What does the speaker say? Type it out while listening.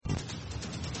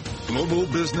Global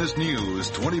business news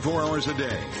 24 hours a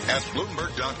day at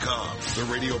Bloomberg.com, the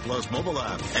Radio Plus mobile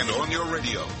app, and on your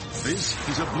radio. This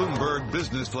is a Bloomberg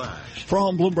Business Flash.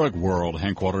 From Bloomberg World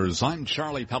headquarters, I'm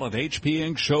Charlie Pellet. HP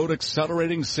Inc. showed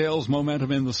accelerating sales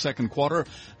momentum in the second quarter,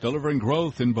 delivering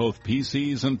growth in both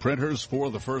PCs and printers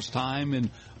for the first time in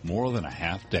more than a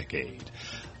half decade.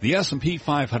 The S&P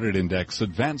 500 index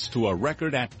advanced to a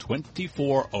record at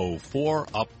 2404,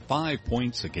 up 5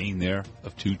 points, a gain there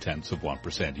of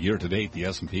 0.2%. Year to date, the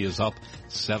S&P is up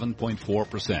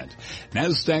 7.4%.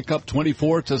 NASDAQ up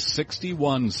 24 to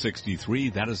 6163.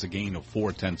 That is a gain of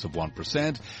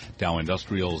 0.4%. Dow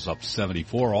Industrials up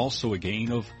 74, also a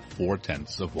gain of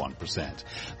 0.4%.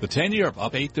 The 10-year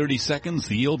up 8/30 seconds.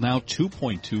 The yield now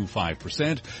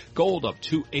 2.25%. Gold up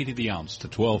 2.80 the ounce to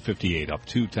 12.58, up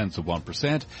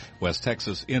 0.2%. West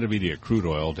Texas Intermediate crude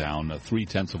oil down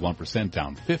 0.3%,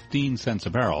 down 15 cents a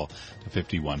barrel to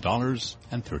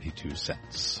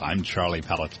 $51.32. I'm Charlie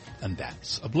Pellet, and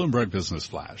that's a Bloomberg Business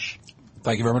Flash.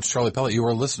 Thank you very much, Charlie Pellet. You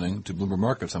are listening to Bloomberg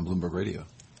Markets on Bloomberg Radio.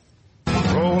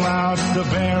 Roll out the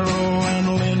barrel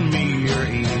and lend me your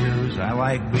ears. I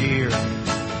like beer.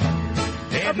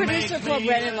 Our producer, Paul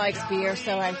Brennan, likes beer,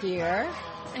 so I hear,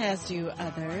 as do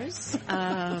others.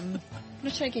 I'm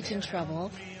not trying to get you in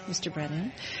trouble, Mr.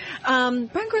 Brennan. Brian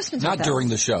Grossman's Not during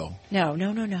the show. No.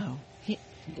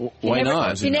 Why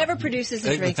not? He never produces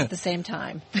and drinks at the same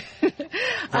time.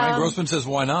 Brian Grossman says,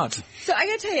 why not? So I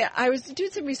got to tell you, I was doing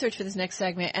some research for this next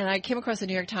segment, and I came across a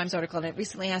New York Times article, and it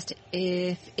recently asked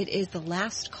if it is the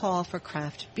last call for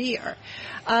craft beer.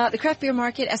 The craft beer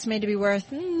market estimated to be worth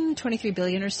 $23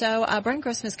 billion or so. Brian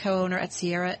Grossman is co-owner at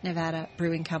Sierra Nevada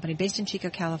Brewing Company, based in Chico,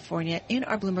 California, in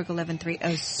our Bloomberg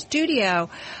 1130 studio.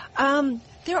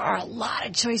 There are a lot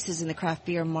of choices in the craft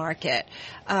beer market.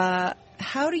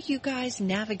 How do you guys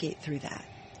navigate through that?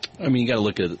 I mean, you got to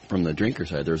look at it from the drinker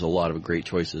side. There's a lot of great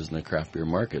choices in the craft beer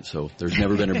market, so there's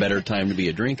never been a better time to be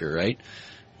a drinker, right?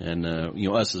 And,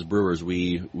 us as brewers,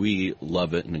 we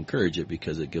love it and encourage it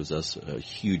because it gives us a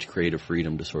huge creative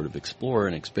freedom to sort of explore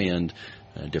and expand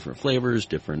different flavors,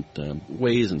 different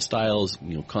ways and styles.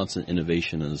 Constant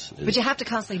innovation is. But you have to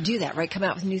constantly do that, right? Come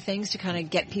out with new things to kind of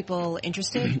get people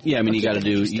interested. Yeah, I mean, you got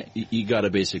to you got to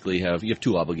basically you have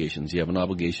two obligations. You have an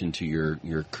obligation to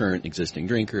your current existing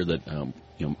drinker that I'm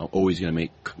always going to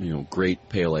make great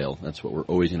pale ale. That's what we're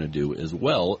always going to do, as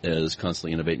well as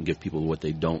constantly innovate and give people what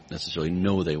they don't necessarily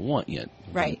know they want yet.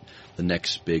 Right. The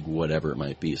next big whatever it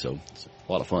might be. So it's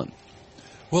a lot of fun.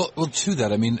 Well, to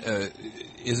that, I mean,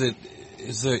 is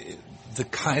the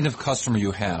kind of customer you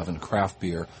have in craft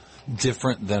beer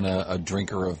different than a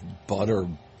drinker of Bud or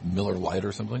Miller Lite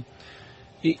or something?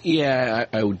 Yeah,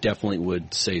 I would definitely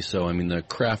would say so. I mean, the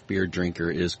craft beer drinker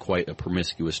is quite a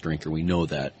promiscuous drinker. We know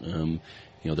that.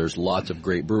 There's lots of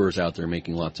great brewers out there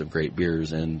making lots of great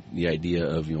beers, and the idea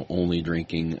of only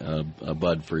drinking a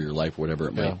Bud for your life, whatever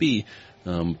it might be,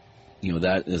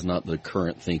 that is not the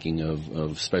current thinking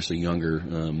of especially younger,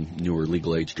 newer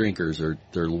legal age drinkers.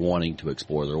 They're wanting to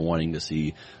explore. They're wanting to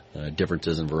see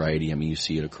differences in variety. I mean, you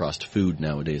see it across food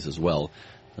nowadays as well.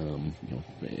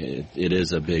 It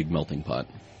is a big melting pot.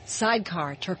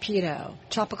 Sidecar, Torpedo,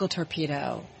 Tropical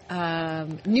Torpedo,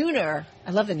 Nooner.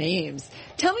 I love the names.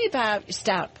 Tell me about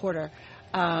Stout, Porter,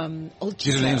 Old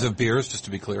Chico. These are names of beers, just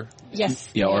to be clear? Yes.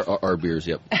 Yeah, our beers,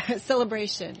 yep.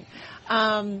 Celebration.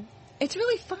 It's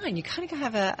really fun. You kind of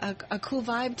have a cool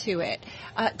vibe to it.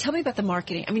 Tell me about the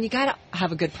marketing. I mean, you got to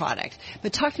have a good product,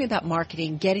 but talk to me about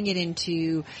marketing, getting it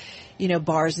into,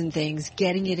 bars and things,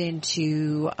 getting it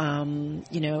into,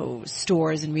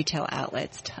 stores and retail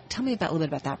outlets. Tell me a little bit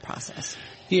about that process.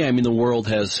 Yeah, I mean, the world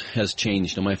has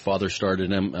changed. My father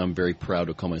started, and I'm very proud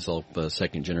to call myself a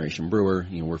second-generation brewer.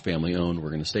 We're family-owned. We're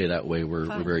going to stay that way. We're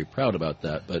very proud about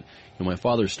that. But my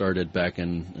father started back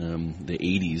in the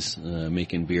 80s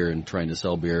making beer and trying to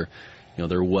sell beer.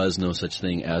 There was no such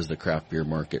thing as the craft beer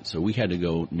market. So we had to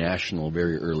go national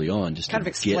very early on. Just kind of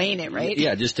explain it, right?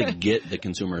 Yeah, just to get the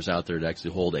consumers out there to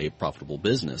actually hold a profitable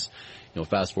business.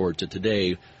 Fast forward to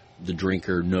today, the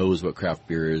drinker knows what craft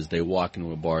beer is. They walk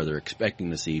into a bar, they're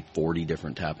expecting to see 40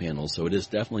 different tap handles. So it is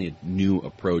definitely a new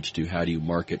approach to how do you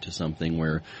market to something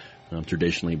where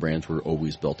traditionally brands were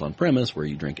always built on premise, where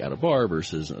you drink at a bar,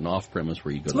 versus an off premise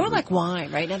where you go. It's more like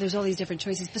wine, right? Now there's all these different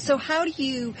choices. But so how do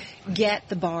you get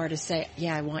the bar to say,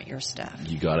 yeah, I want your stuff?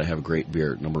 You got to have great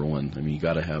beer, number one. I mean, you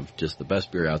got to have just the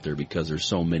best beer out there because there's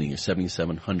so many. There's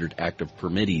 7,700 active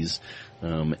permittees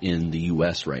in the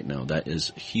U.S. right now. That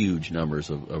is huge numbers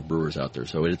of brewers out there.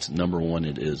 So it's number one.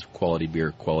 It is quality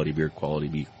beer, quality beer,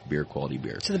 quality beer, quality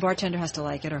beer. So the bartender has to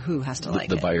like it, or who has to like it?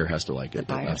 The buyer has to like it.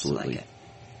 The buyer absolutely. has to like it.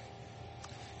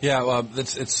 Yeah, well,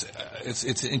 it's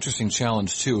an interesting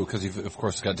challenge too, because you've of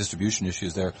course got distribution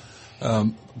issues there.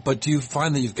 But do you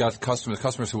find that you've got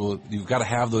customers you've got to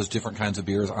have those different kinds of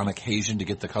beers on occasion to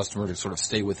get the customer to sort of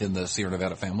stay within the Sierra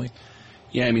Nevada family?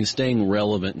 Yeah, I mean, staying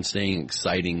relevant and staying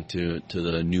exciting to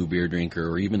the new beer drinker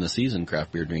or even the seasoned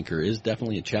craft beer drinker is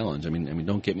definitely a challenge. I mean,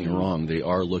 don't get me wrong. They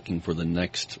are looking for the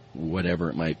next, whatever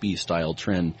it might be, style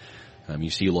trend. You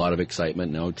see a lot of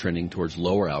excitement now trending towards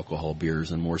lower alcohol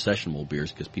beers and more sessionable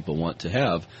beers because people want to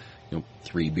have,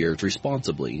 3 beers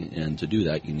responsibly. And to do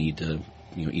that, you need to,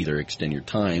 either extend your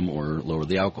time or lower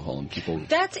the alcohol. And people.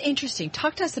 That's interesting.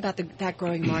 Talk to us about that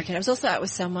growing market. I was also out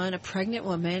with someone, a pregnant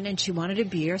woman, and she wanted a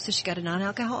beer, so she got a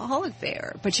non-alcoholic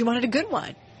beer, but she wanted a good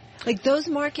one. Like those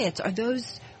markets, are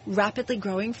those rapidly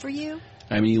growing for you?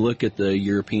 I mean, you look at the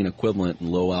European equivalent, and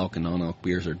low alc and non-alc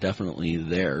beers are definitely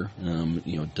there.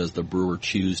 Does the brewer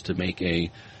choose to make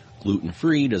a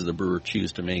gluten-free? Does the brewer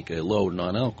choose to make a low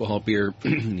non-alcohol beer?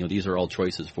 These are all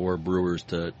choices for brewers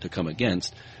to come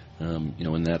against.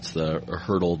 And that's a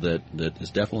hurdle that is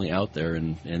definitely out there,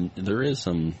 and there is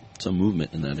some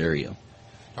movement in that area.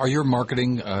 Are your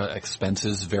marketing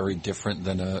expenses very different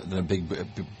than a big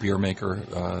beer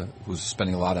maker who's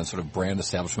spending a lot on sort of brand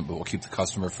establishment but will keep the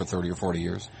customer for 30 or 40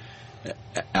 years?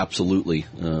 Absolutely.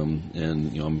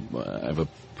 I have a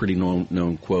pretty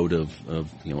known quote of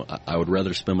I would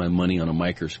rather spend my money on a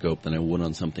microscope than I would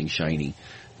on something shiny.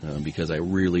 Because I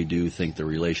really do think the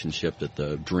relationship that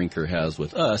the drinker has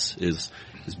with us is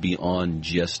beyond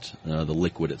just the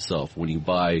liquid itself. When you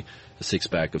buy a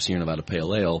 6-pack of Sierra Nevada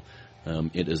Pale Ale,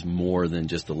 it is more than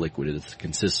just the liquid. It's the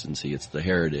consistency. It's the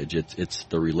heritage. It's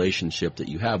the relationship that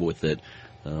you have with it.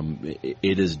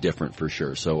 It is different for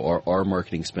sure. So our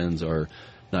marketing spends are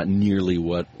not nearly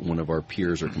what one of our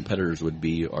peers or competitors would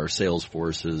be. Our sales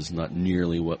force is not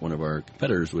nearly what one of our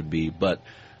competitors would be, but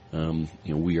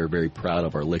we are very proud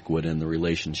of our liquid and the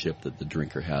relationship that the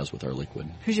drinker has with our liquid.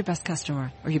 Who's your best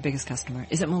customer or your biggest customer?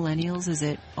 Is it millennials? Is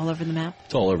it all over the map?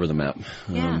 It's all over the map.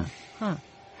 Yeah.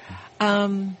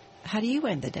 How do you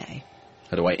end the day?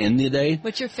 How do I end the day?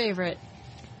 What's your favorite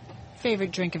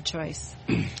drink of choice?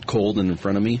 Cold and in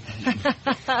front of me.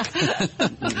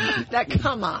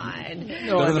 Come on.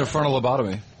 Better than a frontal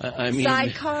lobotomy.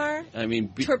 Sidecar?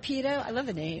 Torpedo? I love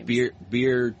the name.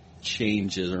 Beer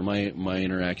changes, or my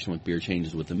interaction with beer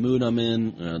changes with the mood I'm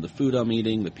in, the food I'm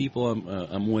eating, the people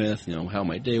I'm with, how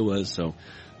my day was. So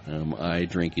I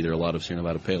drink either a lot of Sierra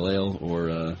Nevada Pale Ale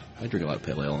or I drink a lot of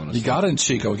Pale Ale, honestly. You got it in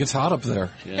Chico. It gets hot up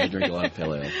there. Yeah, I drink a lot of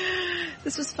Pale Ale.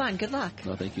 This was fun. Good luck.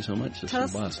 Well, thank you so much. Tell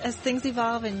us, as things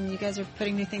evolve and you guys are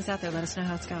putting new things out there, let us know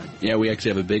how it's going. Yeah, we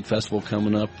actually have a big festival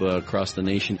coming up across the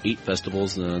nation, 8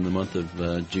 festivals in the month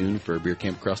of June for Beer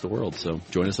Camp across the world. So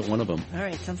join us at one of them. All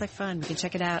right. Sounds like fun. We can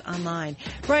check it out online.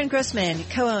 Brian Grossman,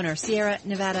 co-owner, Sierra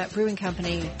Nevada Brewing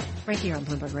Company, right here on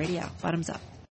Bloomberg Radio. Bottoms up.